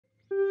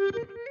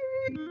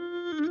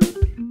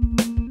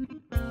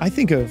I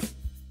think of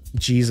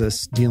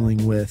Jesus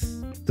dealing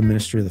with the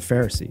ministry of the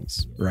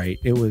Pharisees, right?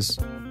 It was,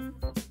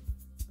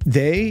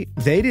 they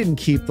didn't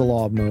keep the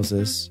law of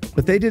Moses,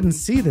 but they didn't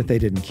see that they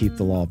didn't keep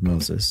the law of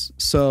Moses.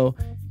 So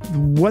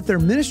what their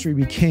ministry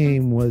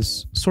became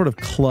was sort of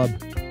club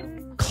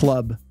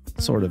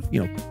sort of,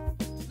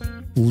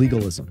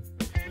 legalism.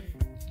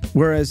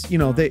 Whereas,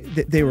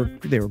 they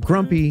were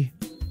grumpy,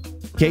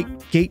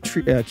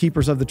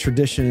 gatekeepers of the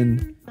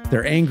tradition.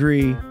 They're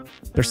angry.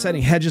 They're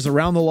setting hedges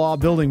around the law,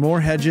 building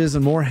more hedges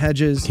and more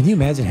hedges. Can you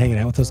imagine hanging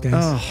out with those guys?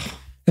 Oh.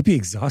 That'd be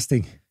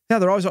exhausting. Yeah,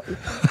 they're always.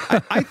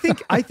 I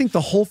think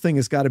the whole thing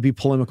has got to be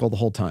polemical the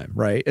whole time,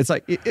 right? It's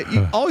like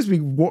you always be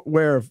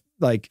aware of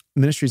like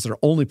ministries that are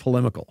only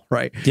polemical,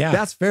 right? Yeah,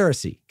 that's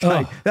Pharisee.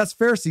 Like, that's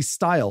Pharisee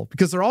style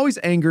because they're always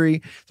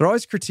angry, they're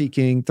always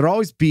critiquing, they're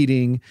always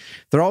beating,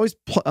 they're always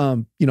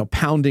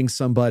pounding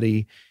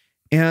somebody,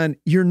 and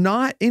you're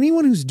not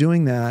anyone who's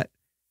doing that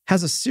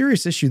has a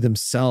serious issue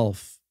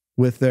themselves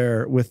with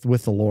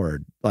the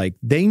Lord. Like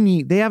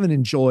they haven't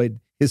enjoyed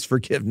his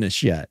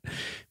forgiveness yet,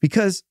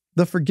 because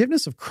the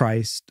forgiveness of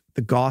Christ,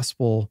 the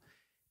gospel,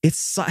 it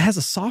has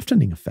a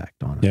softening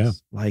effect on us. Yeah.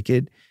 Like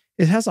it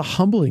has a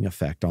humbling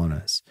effect on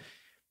us.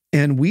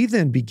 And we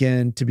then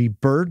begin to be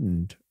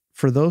burdened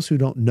for those who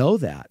don't know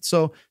that.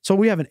 So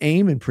we have an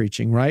aim in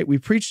preaching, right? We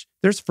preach,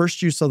 there's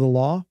first use of the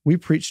law. We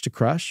preach to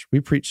crush, we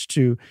preach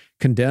to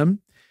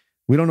condemn.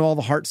 We don't know all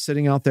the hearts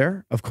sitting out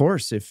there. Of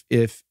course,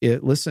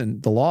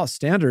 listen, the law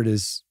standard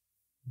is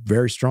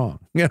very strong.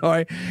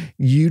 Right?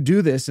 You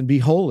do this and be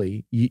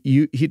holy.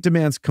 He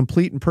demands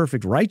complete and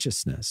perfect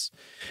righteousness.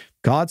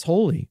 God's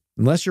holy.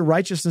 Unless your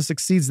righteousness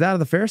exceeds that of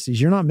the Pharisees,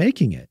 you're not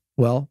making it.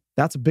 Well,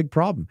 that's a big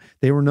problem.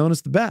 They were known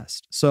as the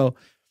best. So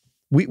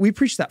we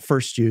preach that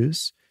first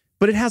use,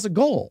 but it has a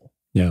goal.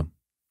 Yeah.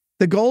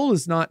 The goal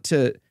is not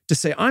to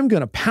say, I'm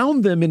going to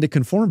pound them into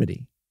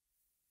conformity.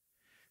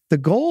 The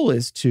goal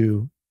is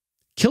to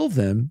kill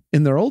them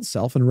in their old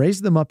self and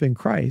raise them up in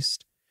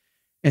Christ,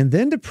 and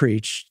then to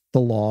preach the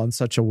law in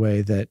such a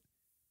way that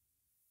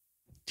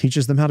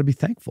teaches them how to be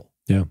thankful.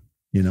 Yeah.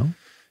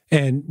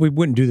 And we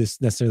wouldn't do this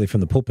necessarily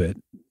from the pulpit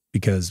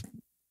because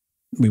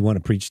we want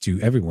to preach to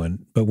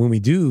everyone. But when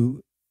we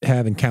do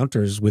have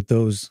encounters with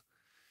those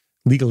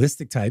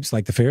legalistic types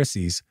like the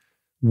Pharisees,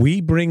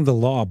 we bring the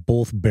law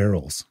both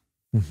barrels.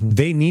 Mm-hmm.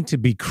 They need to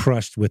be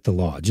crushed with the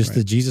law, just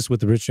as Jesus with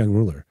the rich young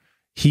ruler.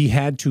 He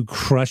had to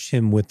crush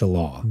him with the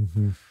law.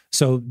 Mm-hmm.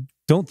 So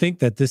don't think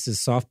that this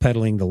is soft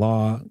pedaling the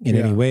law in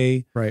any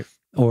way, right?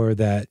 Or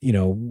that,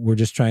 we're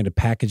just trying to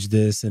package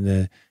this in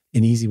an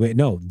easy way.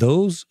 No,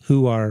 those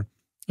who are,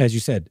 as you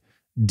said,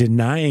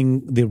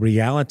 denying the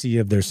reality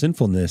of their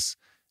sinfulness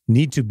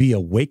need to be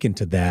awakened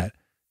to that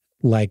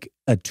like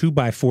a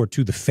 2x4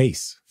 to the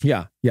face.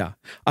 Yeah.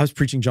 I was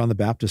preaching John the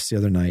Baptist the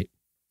other night.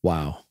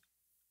 Wow.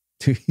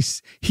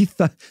 He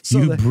thought,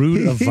 you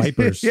brood of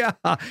vipers. Yeah,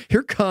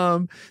 here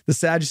come the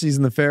Sadducees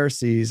and the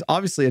Pharisees.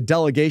 Obviously, a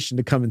delegation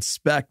to come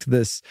inspect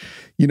this,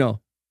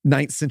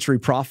 9th century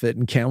prophet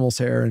in camel's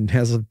hair and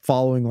has a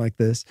following like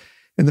this.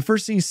 And the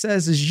first thing he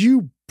says is,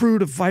 "You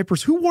brood of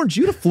vipers, who warned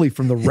you to flee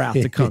from the wrath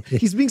to come?"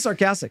 He's being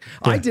sarcastic.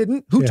 Yeah. I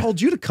didn't. Who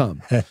told you to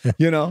come?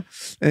 And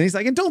he's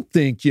like, and don't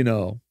think,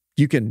 you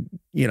can,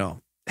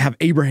 have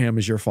Abraham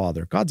as your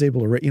father. God's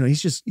able to,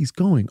 he's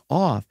going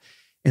off.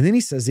 And then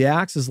he says, the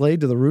axe is laid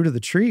to the root of the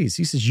trees.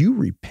 He says, you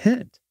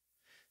repent.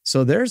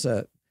 So there's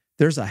a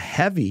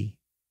heavy,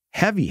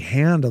 heavy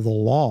hand of the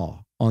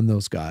law on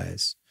those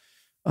guys.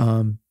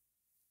 And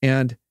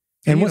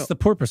what's the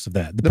purpose of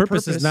that? The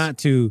purpose is not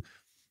to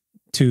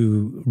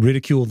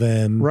ridicule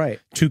them, right?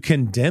 To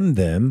condemn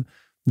them.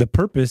 The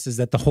purpose is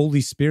that the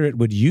Holy Spirit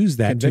would use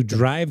that to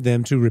drive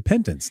them to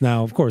repentance.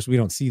 Now, of course, we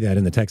don't see that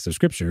in the text of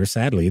Scripture.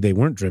 Sadly, they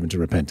weren't driven to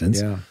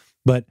repentance. Yeah.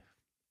 But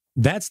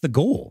that's the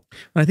goal.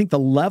 And I think the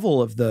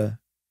level of the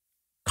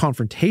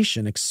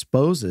confrontation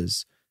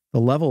exposes the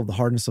level of the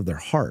hardness of their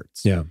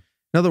hearts. Yeah.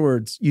 In other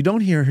words, you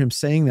don't hear him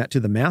saying that to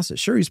the masses.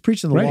 Sure, he's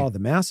preaching the law of the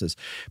masses,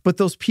 but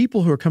those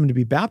people who are coming to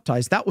be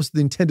baptized, that was the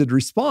intended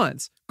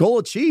response. Goal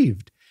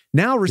achieved.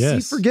 Now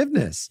receive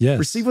forgiveness. Yes.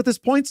 Receive what this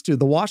points to,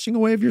 the washing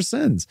away of your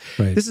sins.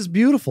 Right. This is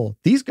beautiful.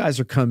 These guys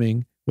are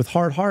coming with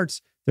hard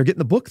hearts. They're getting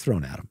the book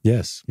thrown at them.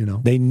 Yes.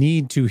 They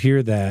need to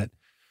hear that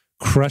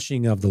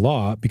crushing of the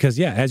law because,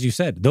 as you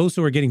said, those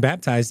who are getting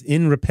baptized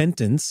in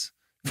repentance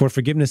for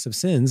forgiveness of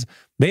sins,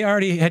 they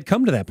already had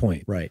come to that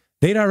point. Right.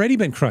 They'd already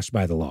been crushed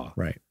by the law.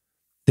 Right.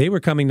 They were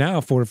coming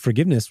now for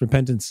forgiveness,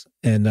 repentance,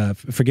 and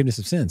forgiveness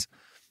of sins.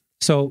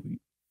 So,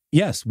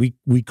 yes, we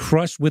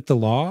crush with the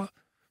law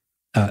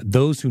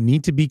those who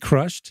need to be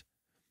crushed,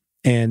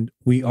 and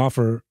we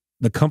offer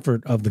the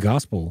comfort of the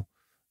gospel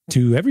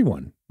to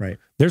everyone. Right.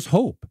 There's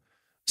hope.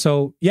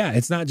 So,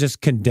 it's not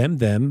just condemn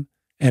them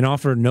and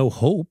offer no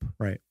hope.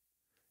 Right.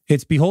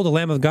 It's behold the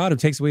Lamb of God who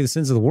takes away the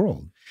sins of the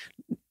world.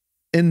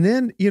 And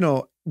then,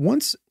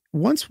 once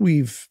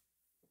we've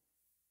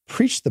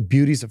preached the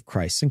beauties of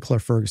Christ, Sinclair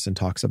Ferguson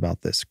talks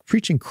about this,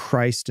 preaching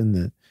Christ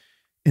in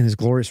his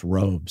glorious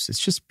robes. It's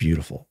just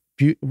beautiful.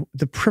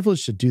 The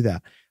privilege to do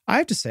that. I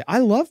have to say, I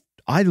love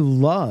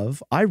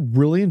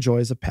really enjoy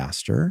as a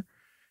pastor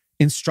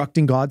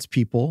instructing God's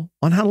people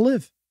on how to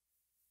live.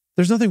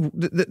 There's nothing,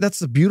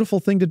 that's a beautiful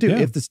thing to do. Yeah.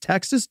 If this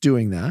text is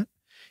doing that,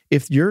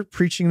 if you're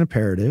preaching an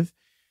imperative,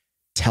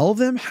 tell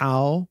them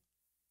how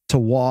to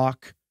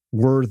walk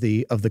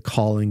worthy of the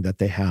calling that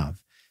they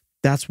have.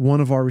 That's one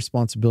of our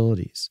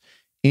responsibilities.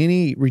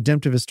 Any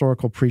redemptive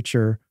historical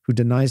preacher who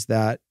denies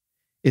that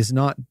is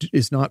not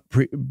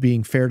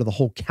being fair to the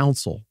whole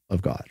counsel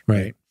of God.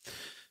 Right.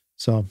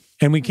 So,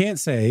 and we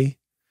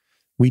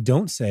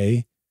don't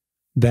say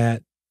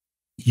that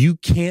you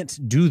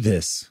can't do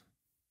this.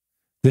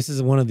 This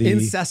is one of the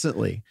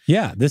incessantly.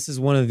 Yeah, this is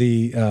one of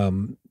the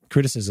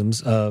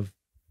criticisms of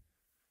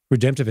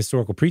redemptive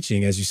historical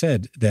preaching, as you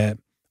said, that,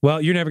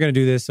 well, you're never going to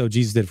do this, so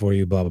Jesus did it for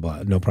you, blah, blah,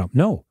 blah. No problem.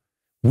 No,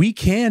 we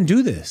can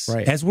do this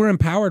as we're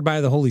empowered by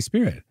the Holy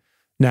Spirit.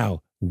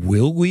 Now,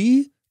 will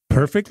we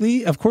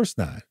perfectly? Of course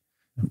not.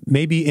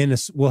 Maybe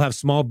we'll have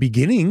small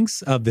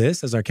beginnings of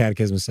this, as our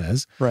catechism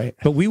says, right?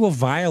 But we will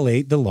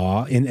violate the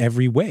law in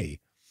every way.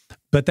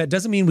 But that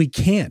doesn't mean we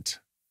can't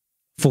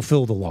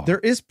fulfill the law. There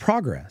is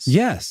progress.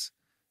 Yes.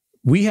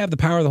 We have the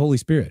power of the Holy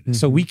Spirit.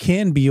 So we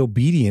can be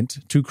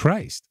obedient to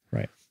Christ.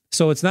 Right.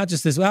 So it's not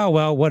just this, oh,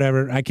 well,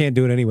 whatever, I can't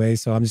do it anyway,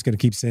 so I'm just going to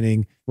keep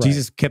sinning. Right.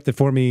 Jesus kept it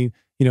for me,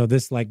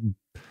 this like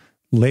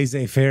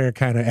laissez-faire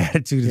kind of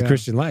attitude of the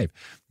Christian life.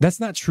 That's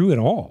not true at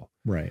all.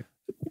 Right.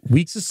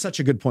 This is such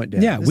a good point,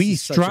 Dan. Yeah, we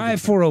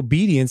strive for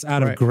obedience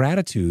out of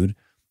gratitude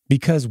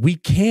because we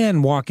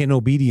can walk in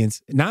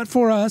obedience, not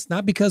for us,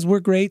 not because we're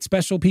great,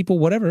 special people,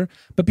 whatever,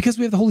 but because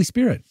we have the Holy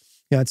Spirit.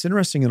 Yeah, it's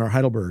interesting in our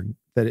Heidelberg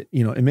that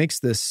it makes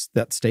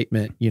that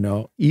statement,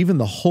 even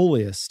the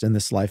holiest in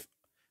this life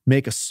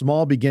make a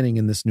small beginning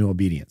in this new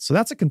obedience. So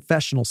that's a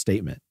confessional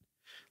statement.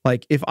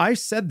 Like if I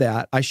said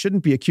that, I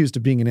shouldn't be accused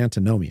of being an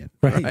antinomian,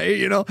 right?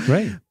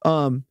 Right.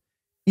 And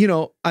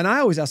I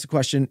always ask the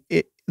question,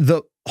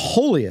 the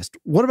holiest,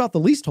 what about the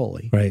least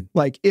holy? Right.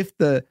 Like if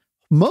the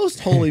most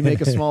holy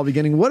make a small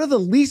beginning, what do the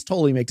least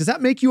holy make? Does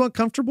that make you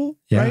uncomfortable?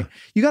 Yeah. Right?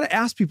 You got to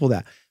ask people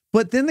that.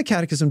 But then the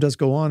catechism does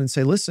go on and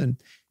say, listen,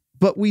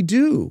 but we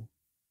do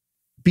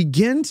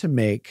begin to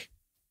make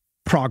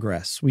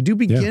progress. We do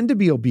begin to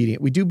be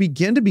obedient. We do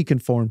begin to be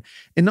conformed,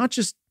 and not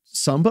just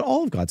some, but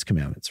all of God's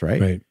commandments,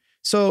 right? Right.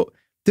 So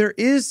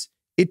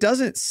it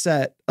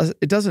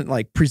doesn't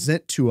like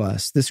present to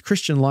us this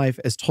Christian life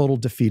as total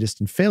defeatist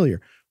and failure.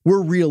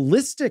 We're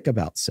realistic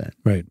about sin.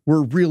 Right.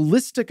 We're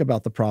realistic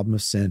about the problem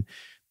of sin,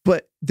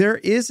 but there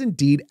is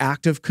indeed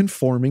active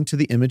conforming to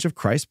the image of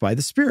Christ by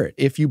the Spirit.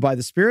 If you by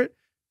the Spirit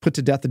put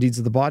to death the deeds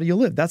of the body, you'll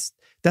live. That's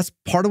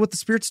part of what the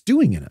Spirit's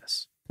doing in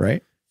us,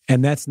 right?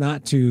 And that's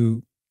not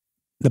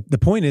the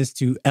point is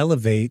to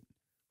elevate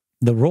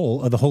the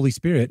role of the Holy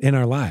Spirit in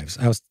our lives.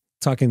 I was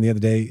talking the other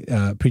day,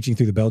 preaching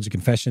through the Belgian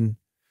Confession.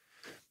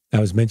 I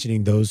was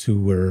mentioning those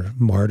who were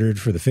martyred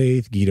for the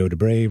faith. Guido de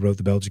Bray wrote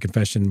the Belgian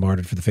Confession,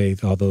 martyred for the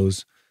faith. All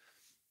those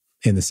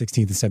in the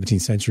 16th and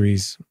 17th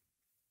centuries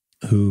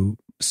who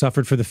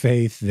suffered for the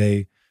faith.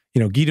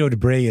 Guido de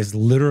Bray is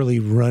literally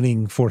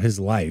running for his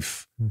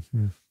life,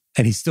 and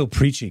he's still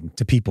preaching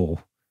to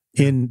people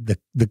in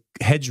the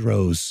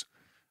hedgerows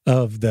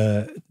of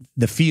the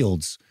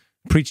fields,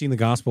 preaching the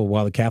gospel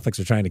while the Catholics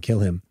are trying to kill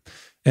him.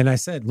 And I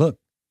said, look,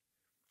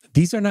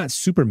 these are not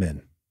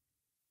supermen.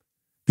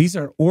 These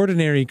are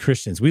ordinary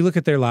Christians. We look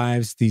at their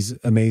lives, these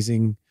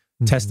amazing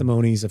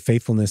testimonies of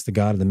faithfulness to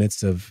God in the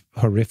midst of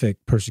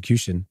horrific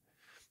persecution.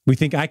 We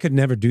think, I could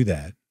never do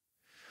that.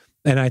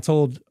 And I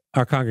told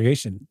our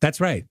congregation, that's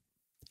right.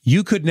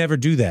 You could never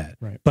do that,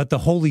 but the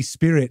Holy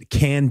Spirit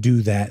can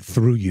do that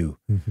through you.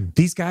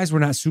 These guys were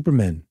not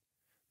supermen.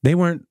 They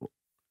weren't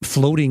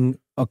floating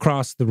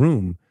across the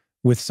room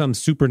with some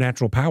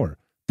supernatural power.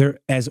 They're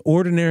as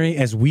ordinary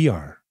as we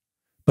are,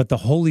 but the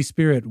Holy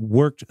Spirit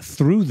worked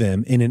through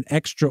them in an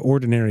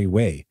extraordinary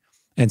way.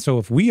 And so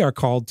if we are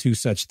called to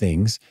such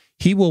things,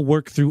 he will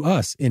work through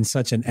us in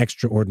such an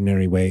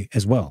extraordinary way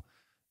as well.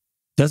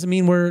 Doesn't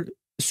mean we're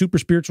super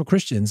spiritual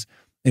Christians.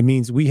 It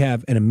means we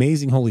have an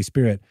amazing Holy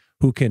Spirit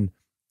who can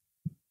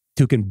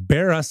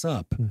bear us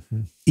up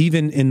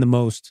even in the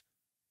most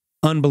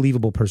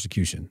unbelievable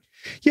persecution.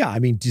 Yeah, I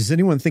mean, does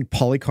anyone think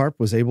Polycarp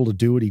was able to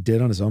do what he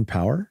did on his own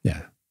power?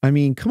 Yeah. I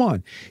mean, come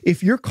on.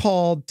 If you're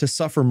called to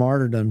suffer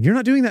martyrdom, you're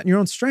not doing that in your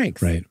own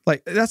strength. Right.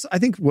 Like that's, I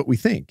think, what we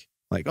think.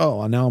 Like,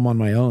 oh, now I'm on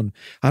my own.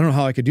 I don't know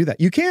how I could do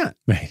that. You can't.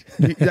 Right.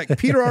 Like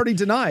Peter already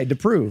denied to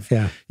prove.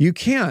 Yeah. You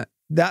can't.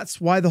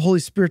 That's why the Holy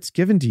Spirit's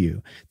given to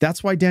you.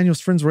 That's why Daniel's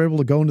friends were able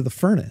to go into the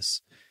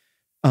furnace.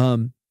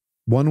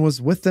 One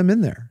was with them in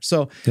there.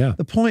 So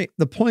the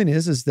point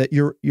is that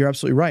you're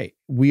absolutely right.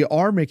 We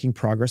are making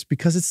progress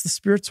because it's the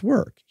Spirit's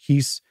work.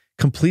 He's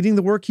completing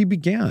the work he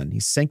began.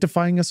 He's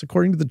sanctifying us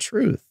according to the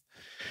truth.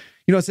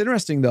 It's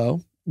interesting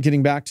though,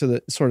 getting back to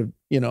the sort of,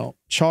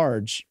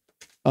 charge,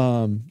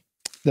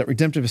 that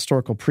redemptive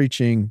historical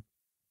preaching,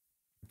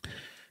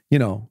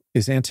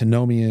 is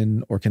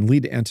antinomian or can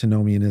lead to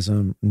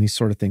antinomianism and these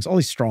sort of things. All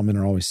these straw men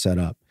are always set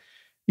up.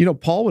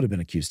 Paul would have been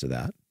accused of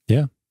that.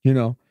 Yeah.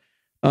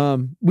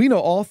 We know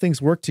all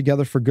things work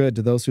together for good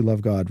to those who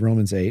love God,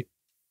 Romans 8.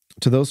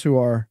 To those who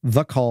are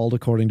the called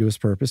according to his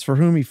purpose, for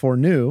whom he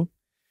foreknew,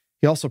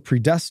 he also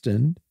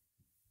predestined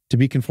to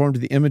be conformed to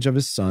the image of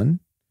his Son.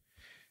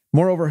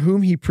 Moreover,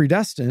 whom he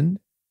predestined,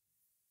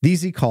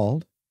 these he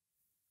called.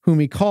 Whom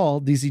he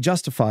called, these he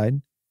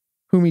justified.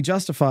 Whom he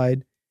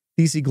justified,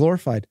 these he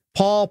glorified.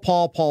 Paul,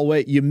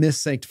 wait, you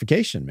missed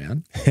sanctification,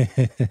 man.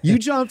 You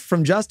jumped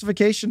from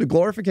justification to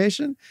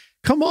glorification?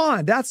 Come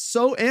on, that's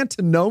so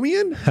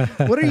antinomian.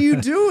 What are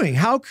you doing?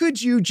 How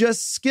could you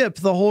just skip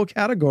the whole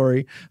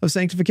category of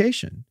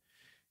sanctification?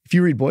 If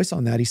you read Boyce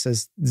on that, he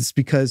says it's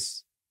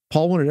because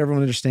Paul wanted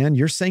everyone to understand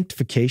your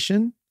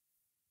sanctification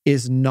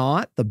is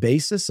not the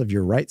basis of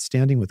your right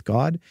standing with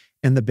God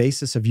and the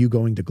basis of you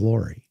going to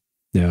glory.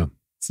 Yeah.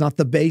 It's not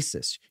the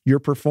basis, your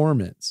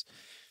performance.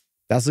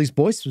 That's at least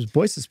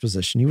Boyce's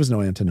position. He was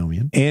no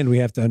antinomian. And we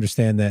have to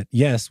understand that,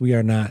 yes, we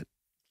are not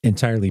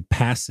entirely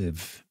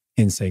passive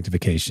in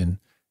sanctification,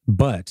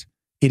 but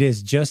it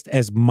is just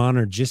as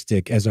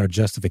monergistic as our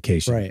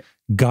justification. Right.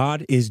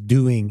 God is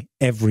doing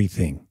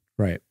everything.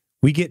 Right.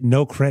 We get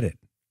no credit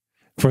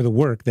for the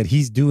work that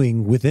he's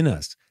doing within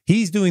us.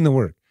 He's doing the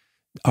work.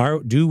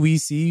 Do we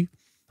see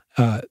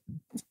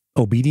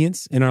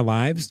obedience in our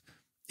lives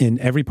in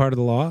every part of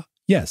the law?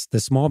 Yes, the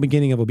small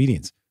beginning of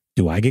obedience.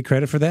 Do I get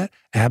credit for that?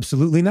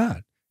 Absolutely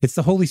not. It's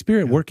the Holy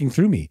Spirit working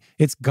through me.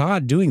 It's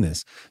God doing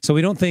this. So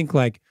we don't think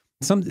like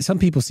some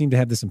people seem to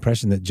have this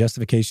impression that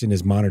justification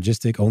is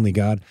monergistic, only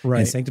God,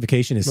 and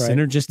sanctification is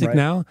synergistic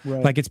now.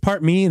 Right. Like it's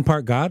part me and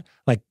part God.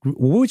 Like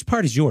which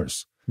part is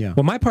yours? Yeah.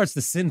 Well, my part's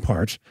the sin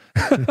part.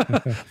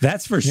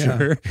 That's for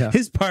sure. Yeah.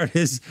 His part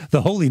is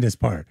the holiness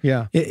part.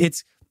 Yeah.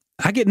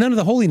 I get none of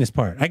the holiness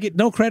part. I get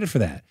no credit for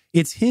that.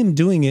 It's him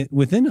doing it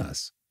within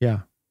us. Yeah.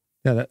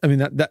 Yeah.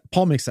 That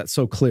Paul makes that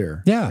so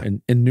clear. Yeah.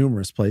 In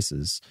numerous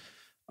places.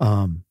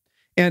 And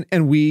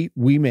we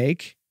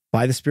make,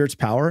 by the Spirit's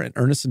power, an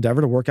earnest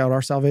endeavor to work out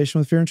our salvation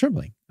with fear and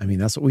trembling. I mean,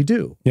 that's what we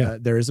do. Yeah.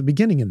 There is a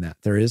beginning in that.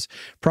 There is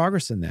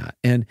progress in that.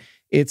 And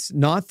it's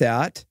not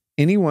that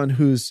anyone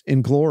who's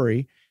in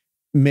glory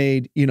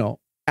made,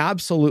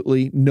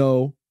 absolutely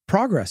no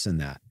progress in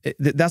that.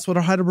 That's what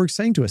Heidelberg's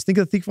saying to us. Think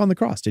of the thief on the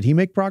cross. Did he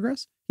make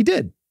progress? He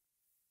did.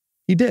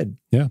 He did.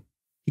 Yeah.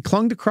 He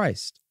clung to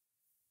Christ.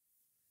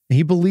 And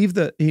he believed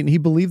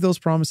those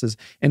promises.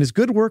 And his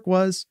good work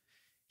was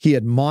he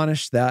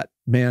admonished that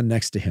man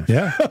next to him.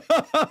 Yeah.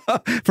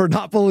 For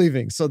not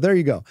believing. So there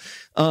you go.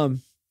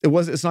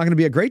 It's not going to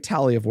be a great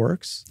tally of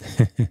works,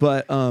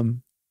 but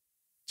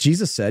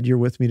Jesus said, "You're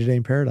with me today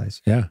in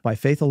paradise." Yeah. By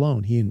faith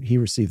alone, he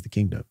received the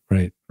kingdom.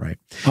 Right. Right.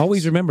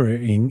 Always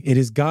remembering it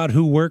is God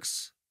who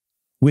works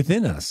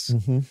within us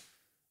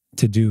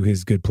to do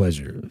his good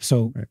pleasure.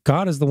 So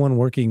God is the one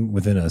working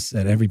within us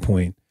at every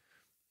point.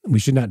 We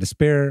should not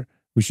despair.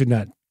 We should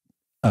not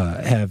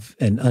have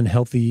an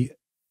unhealthy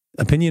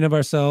opinion of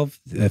ourselves,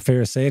 a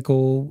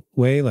Pharisaical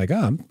way, like,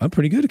 I'm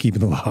pretty good at keeping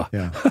the law.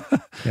 Yeah.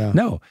 Yeah.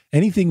 No,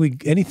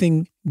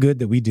 anything good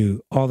that we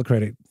do, all the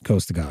credit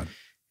goes to God.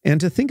 And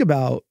to think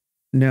about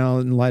now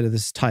in light of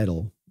this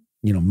title,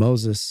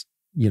 Moses,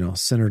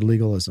 centered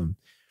legalism,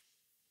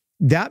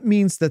 that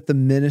means that the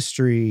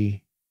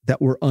ministry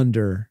that we're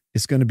under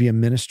is going to be a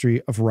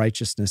ministry of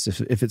righteousness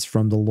if it's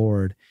from the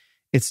Lord.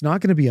 It's not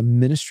going to be a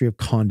ministry of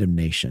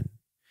condemnation.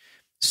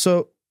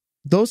 So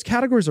those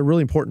categories are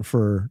really important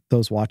for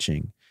those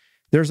watching.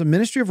 There's a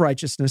ministry of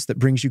righteousness that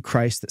brings you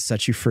Christ, that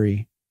sets you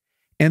free.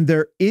 And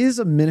there is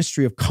a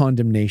ministry of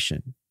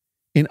condemnation.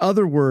 In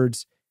other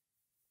words,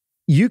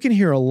 you can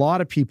hear a lot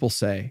of people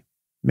say,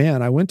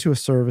 "Man, I went to a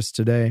service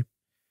today.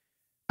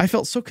 I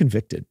felt so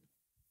convicted.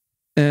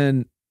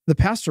 And the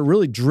pastor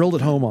really drilled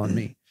it home on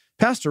me.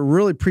 Pastor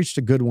really preached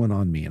a good one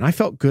on me. And I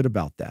felt good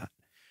about that."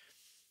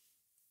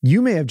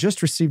 You may have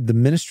just received the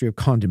ministry of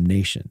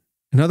condemnation.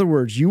 In other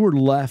words, you were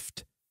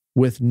left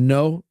with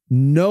no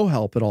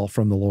help at all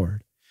from the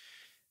Lord.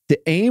 The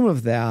aim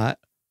of that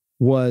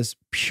was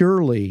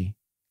purely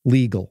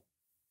legal.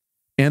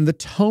 And the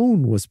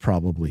tone was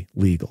probably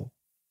legal.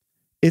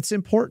 It's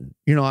important.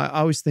 I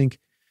always think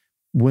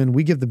when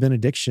we give the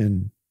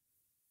benediction,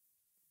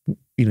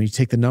 you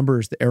take the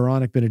numbers, the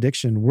Aaronic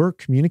benediction, we're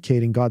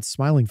communicating God's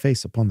smiling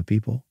face upon the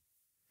people.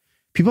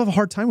 People have a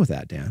hard time with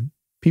that, Dan.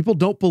 People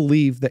don't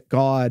believe that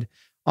God,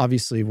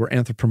 obviously we're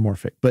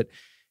anthropomorphic, but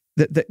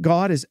that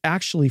God is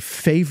actually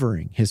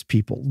favoring his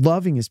people,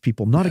 loving his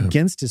people, not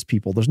against his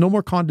people. There's no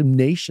more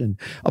condemnation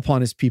upon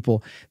his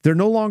people. They're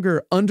no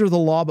longer under the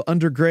law, but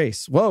under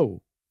grace.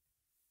 Whoa.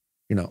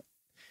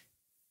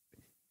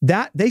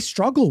 That they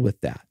struggle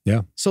with that.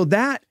 Yeah. So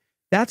that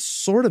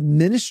sort of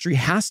ministry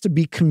has to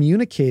be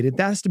communicated.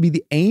 That has to be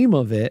the aim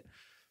of it,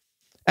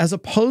 as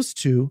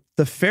opposed to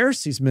the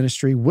Pharisees'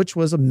 ministry, which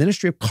was a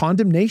ministry of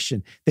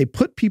condemnation. They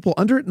put people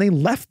under it and they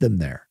left them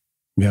there.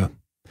 Yeah.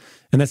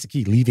 And that's the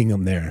key, leaving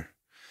them there.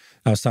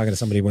 I was talking to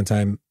somebody one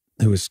time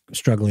who was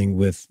struggling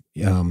with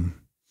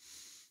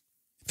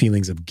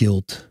feelings of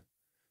guilt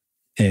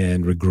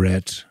and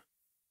regret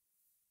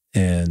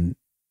and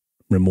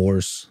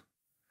remorse.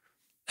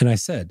 And I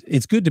said,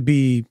 it's good to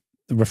be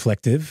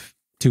reflective,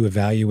 to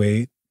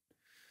evaluate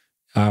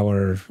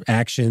our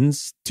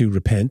actions, to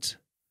repent.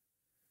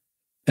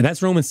 And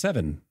that's Romans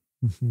 7.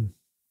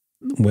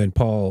 When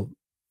Paul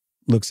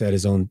looks at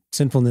his own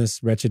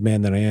sinfulness, wretched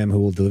man that I am, who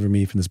will deliver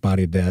me from this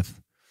body of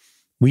death.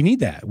 We need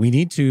that. We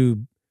need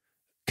to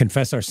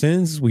confess our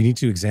sins. We need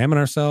to examine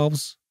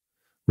ourselves,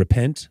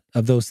 repent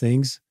of those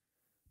things.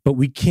 But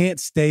we can't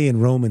stay in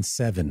Romans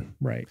 7.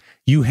 Right.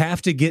 You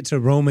have to get to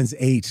Romans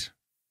 8.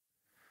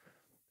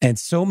 And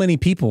so many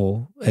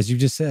people, as you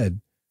just said,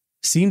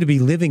 seem to be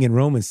living in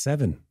Romans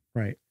 7.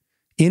 Right.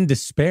 In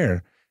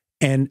despair.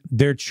 And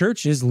their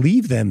churches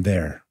leave them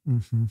there.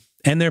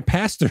 And their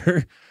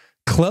pastor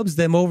clubs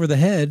them over the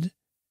head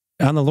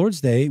on the Lord's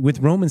Day with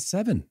Romans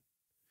 7.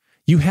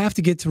 You have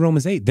to get to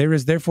Romans 8. There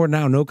is therefore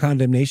now no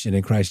condemnation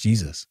in Christ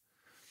Jesus.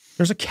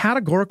 There's a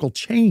categorical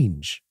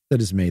change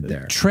that is made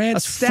there. Transformative.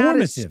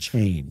 A status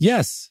change.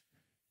 Yes.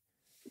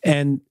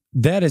 And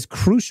that is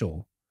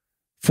crucial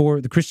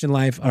for the Christian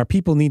life. Our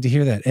people need to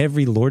hear that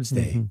every Lord's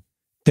Day.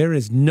 There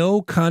is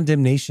no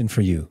condemnation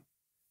for you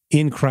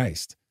in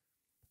Christ.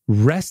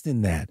 Rest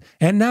in that.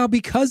 And now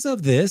because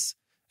of this,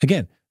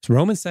 again, it's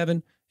Romans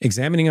 7,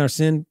 examining our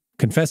sin,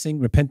 confessing,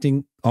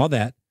 repenting, all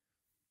that.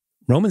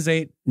 Romans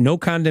 8, no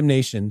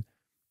condemnation.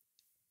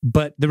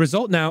 But the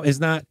result now is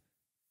not,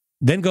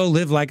 then go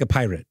live like a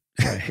pirate.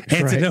 Right.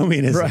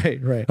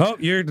 Antinomianism. Right. Oh,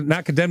 you're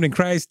not condemned in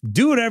Christ.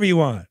 Do whatever you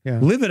want. Yeah.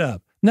 Live it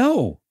up.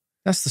 No.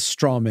 That's the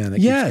straw man that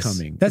keeps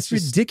coming. That's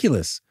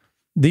ridiculous.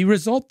 The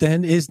result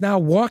then is now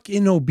walk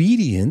in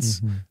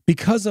obedience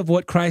because of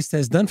what Christ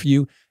has done for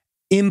you,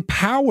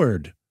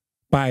 empowered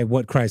by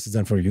what Christ has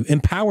done for you,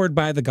 empowered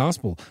by the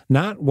gospel,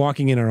 not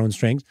walking in our own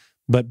strength,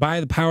 but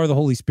by the power of the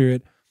Holy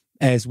Spirit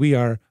as we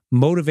are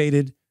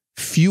motivated,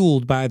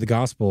 fueled by the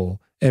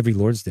gospel every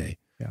Lord's Day.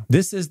 Yeah.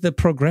 This is the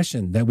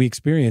progression that we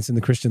experience in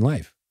the Christian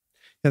life.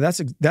 Yeah,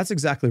 that's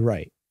exactly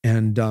right.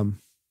 And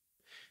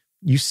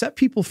you set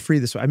people free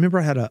this way. I remember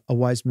I had a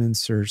wise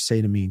minister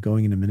say to me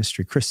going into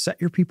ministry, Chris, set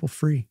your people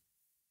free.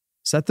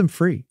 Set them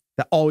free.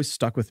 That always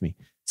stuck with me.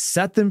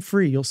 Set them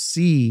free. You'll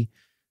see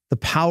the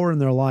power in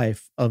their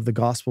life of the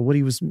gospel. What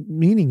he was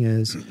meaning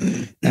is,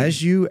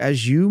 as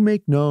you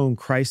make known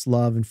Christ's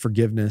love and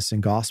forgiveness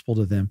and gospel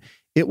to them,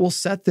 it will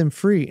set them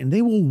free, and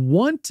they will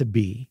want to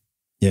be.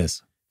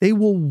 Yes. They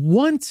will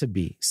want to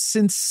be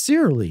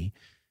sincerely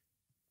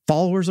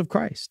followers of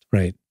Christ.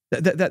 Right.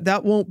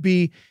 That won't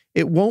be,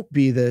 it won't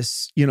be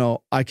this,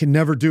 I can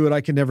never do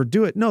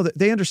it. No,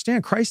 they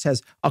understand Christ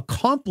has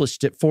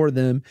accomplished it for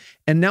them.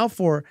 And now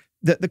for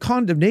the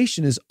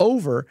condemnation is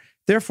over.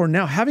 Therefore,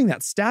 now having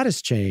that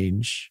status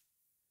change,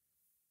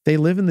 they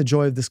live in the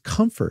joy of this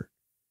comfort.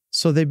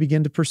 So they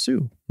begin to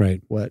pursue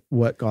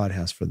what God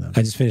has for them.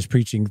 I just finished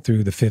preaching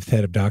through the 5th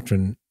head of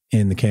doctrine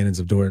in the Canons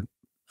of Dordt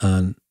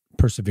on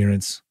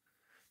perseverance.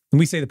 And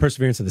we say the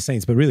perseverance of the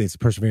saints, but really it's the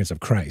perseverance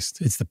of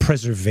Christ. It's the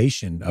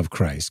preservation of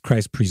Christ.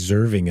 Christ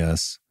preserving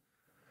us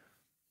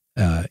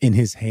in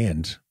his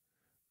hand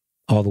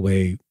all the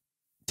way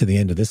to the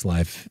end of this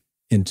life,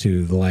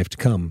 into the life to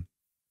come.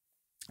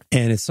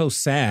 And it's so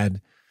sad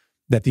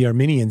that the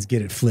Arminians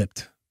get it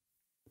flipped.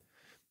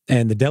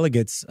 And the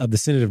delegates of the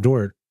Synod of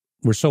Dordt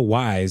were so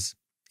wise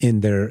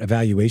in their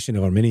evaluation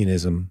of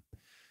Arminianism,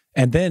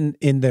 and then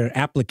in their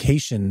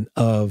application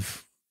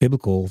of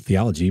biblical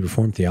theology,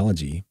 reformed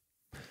theology,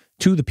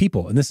 to the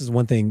people. And this is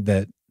one thing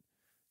that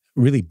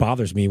really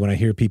bothers me when I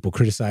hear people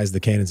criticize the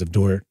Canons of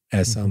Dordt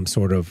as some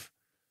sort of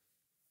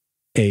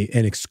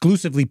an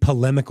exclusively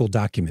polemical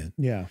document.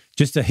 Yeah.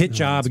 Just a hit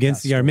job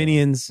against the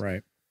Arminians.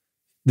 Right.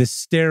 This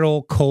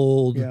sterile,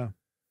 cold,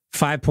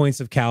 5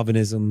 points of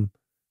Calvinism.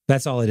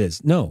 That's all it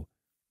is. No.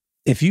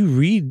 If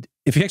you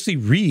actually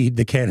read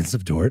the Canons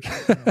of Dordt,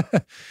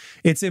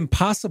 it's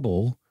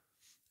impossible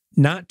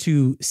not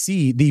to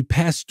see the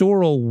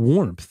pastoral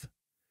warmth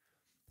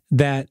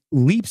that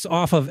leaps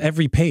off of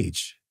every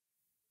page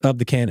of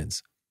the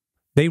canons.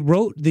 They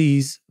wrote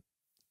these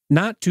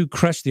not to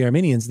crush the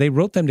Arminians. They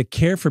wrote them to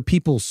care for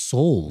people's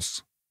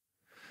souls.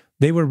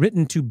 They were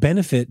written to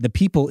benefit the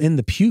people in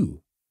the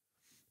pew,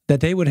 that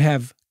they would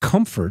have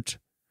comfort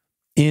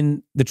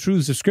in the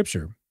truths of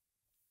Scripture.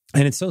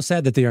 And it's so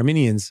sad that the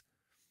Arminians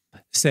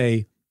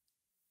say,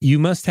 you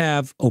must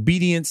have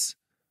obedience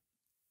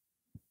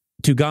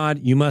to God,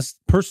 you must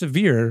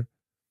persevere,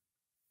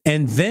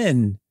 and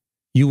then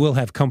you will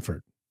have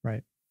comfort.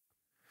 Right.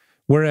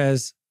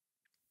 Whereas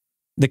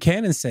the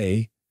canons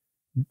say,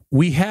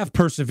 we have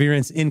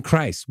perseverance in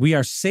Christ. We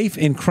are safe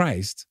in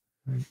Christ.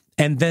 Right.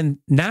 And then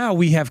now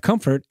we have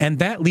comfort, and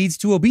that leads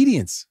to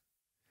obedience.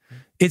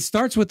 It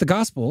starts with the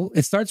gospel.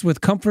 It starts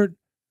with comfort,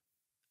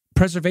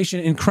 preservation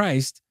in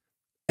Christ,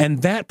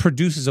 and that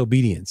produces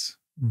obedience.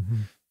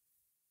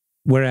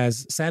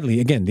 Whereas,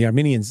 sadly, again, the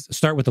Arminians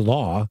start with the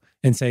law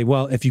and say,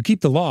 well, if you keep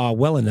the law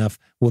well enough,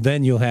 well,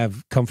 then you'll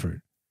have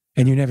comfort.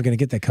 And you're never going to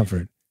get that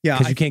comfort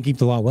because you can't keep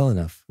the law well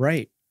enough.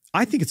 Right.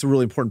 I think it's a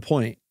really important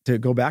point to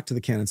go back to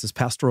the canons, as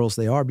pastoral as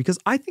they are, because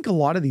I think a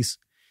lot of these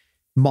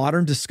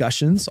modern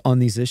discussions on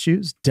these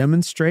issues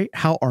demonstrate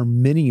how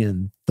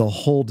Arminian the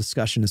whole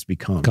discussion has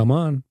become. Come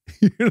on.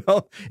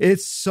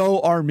 It's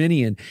so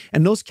Arminian.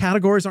 And those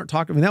categories aren't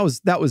talking,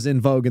 that was in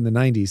vogue in the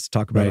 90s to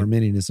talk about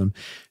Arminianism.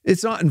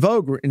 It's not in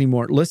vogue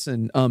anymore.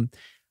 Listen,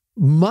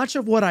 much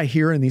of what I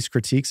hear in these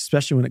critiques,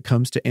 especially when it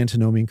comes to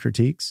antinomian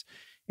critiques,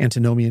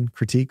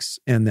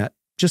 and that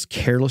just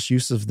careless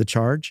use of the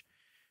charge,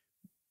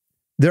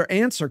 their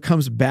answer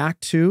comes back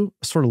to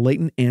sort of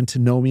latent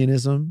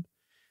antinomianism,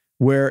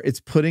 where it's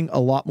putting a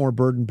lot more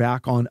burden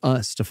back on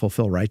us to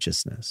fulfill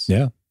righteousness.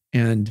 Yeah.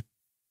 And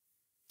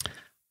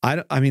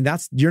I mean,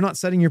 you're not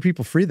setting your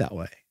people free that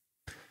way.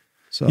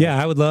 So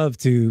yeah, I would love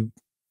to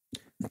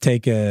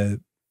take an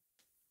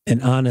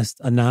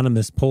honest,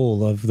 anonymous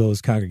poll of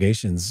those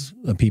congregations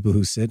of people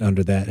who sit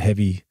under that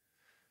heavy,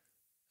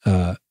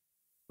 what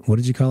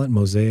did you call it?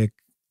 Mosaic?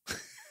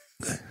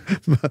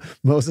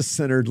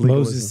 Moses-centered legalism.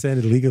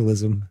 Moses-centered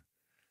legalism.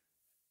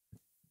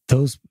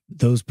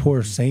 Those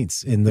poor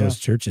saints in those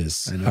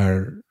churches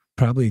are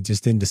probably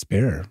just in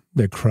despair.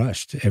 They're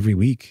crushed every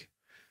week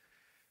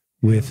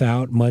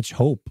without much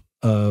hope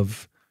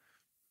of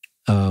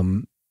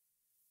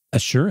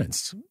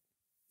assurance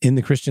in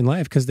the Christian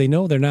life, because they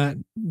know they're not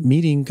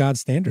meeting God's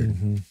standard.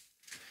 Mm-hmm.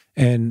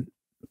 And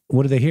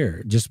what do they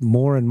hear? Just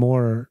more and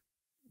more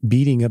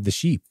beating of the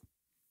sheep.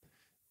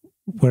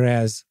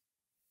 Whereas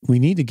we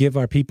need to give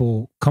our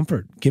people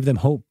comfort, give them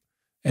hope.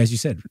 As you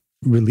said,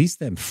 release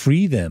them,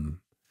 free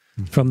them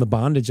from the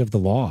bondage of the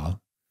law,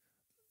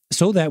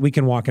 so that we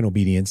can walk in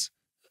obedience,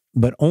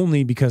 but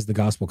only because the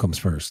gospel comes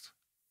first.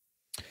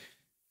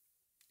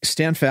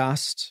 Stand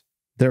fast,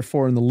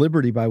 therefore, in the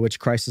liberty by which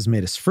Christ has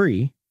made us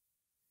free,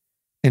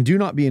 and do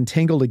not be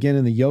entangled again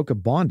in the yoke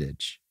of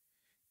bondage.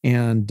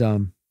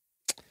 And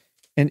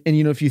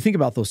if you think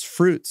about those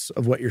fruits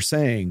of what you're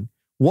saying,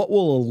 what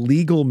will a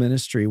legal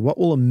ministry, what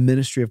will a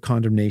ministry of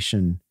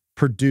condemnation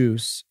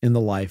produce in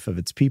the life of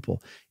its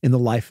people, in the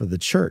life of the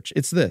church?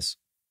 It's this: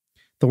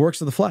 the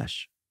works of the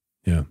flesh.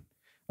 Yeah.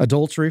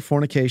 Adultery,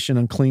 fornication,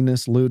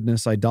 uncleanness,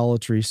 lewdness,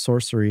 idolatry,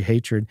 sorcery,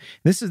 hatred.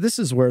 This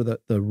is where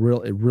it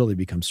really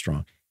becomes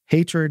strong.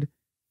 Hatred,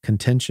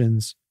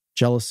 contentions,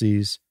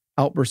 jealousies,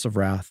 outbursts of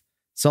wrath,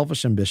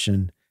 selfish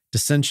ambition,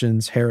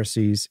 dissensions,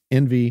 heresies,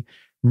 envy,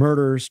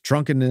 murders,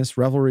 drunkenness,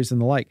 revelries,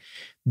 and the like.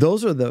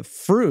 Those are the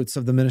fruits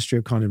of the ministry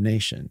of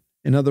condemnation.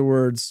 In other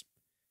words,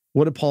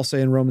 what did Paul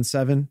say in Romans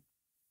 7?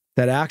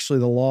 That actually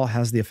the law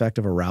has the effect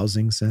of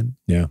arousing sin.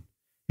 Yeah.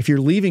 If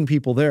you're leaving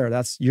people there,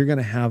 you're going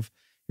to have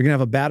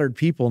a battered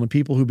people and a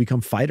people who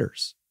become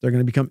fighters. They're going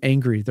to become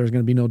angry. There's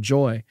going to be no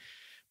joy.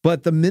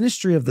 But the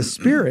ministry of the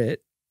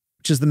Spirit,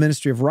 which is the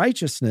ministry of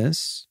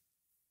righteousness,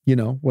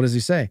 what does he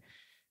say?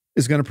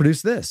 Is going to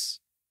produce this: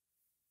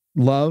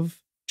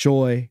 love,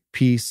 joy,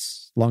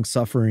 peace,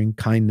 long-suffering,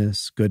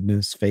 kindness,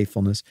 goodness,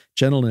 faithfulness,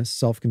 gentleness,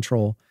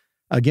 self-control.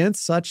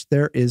 Against such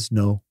there is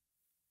no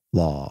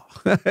law.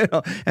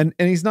 And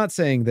he's not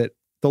saying that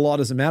the law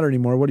doesn't matter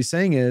anymore. What he's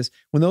saying is,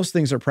 when those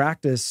things are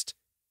practiced,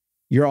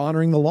 you're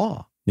honoring the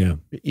law. Yeah.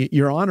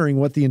 You're honoring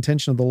what the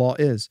intention of the law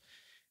is.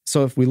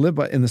 So if we live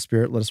in the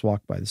Spirit, let us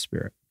walk by the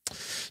Spirit.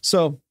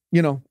 So,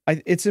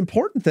 it's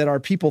important that our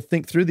people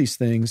think through these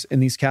things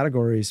in these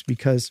categories,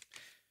 because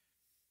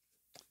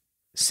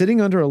sitting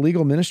under a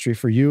legal ministry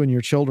for you and your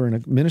children,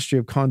 a ministry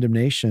of is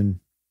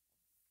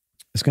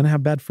going to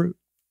have bad fruit.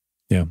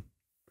 Yeah.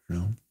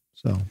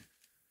 So.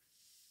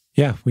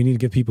 Yeah, we need to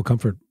give people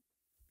comfort.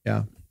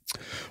 Yeah.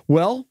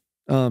 Well,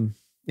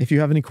 if you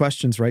have any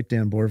questions, write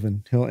Dan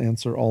Borvan. He'll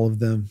answer all of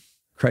them.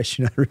 Christ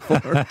United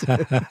Reformed.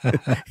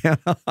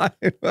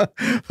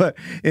 But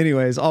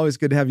anyways, always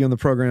good to have you on the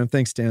program.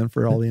 Thanks, Dan,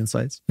 for all the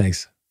insights.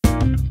 Thanks.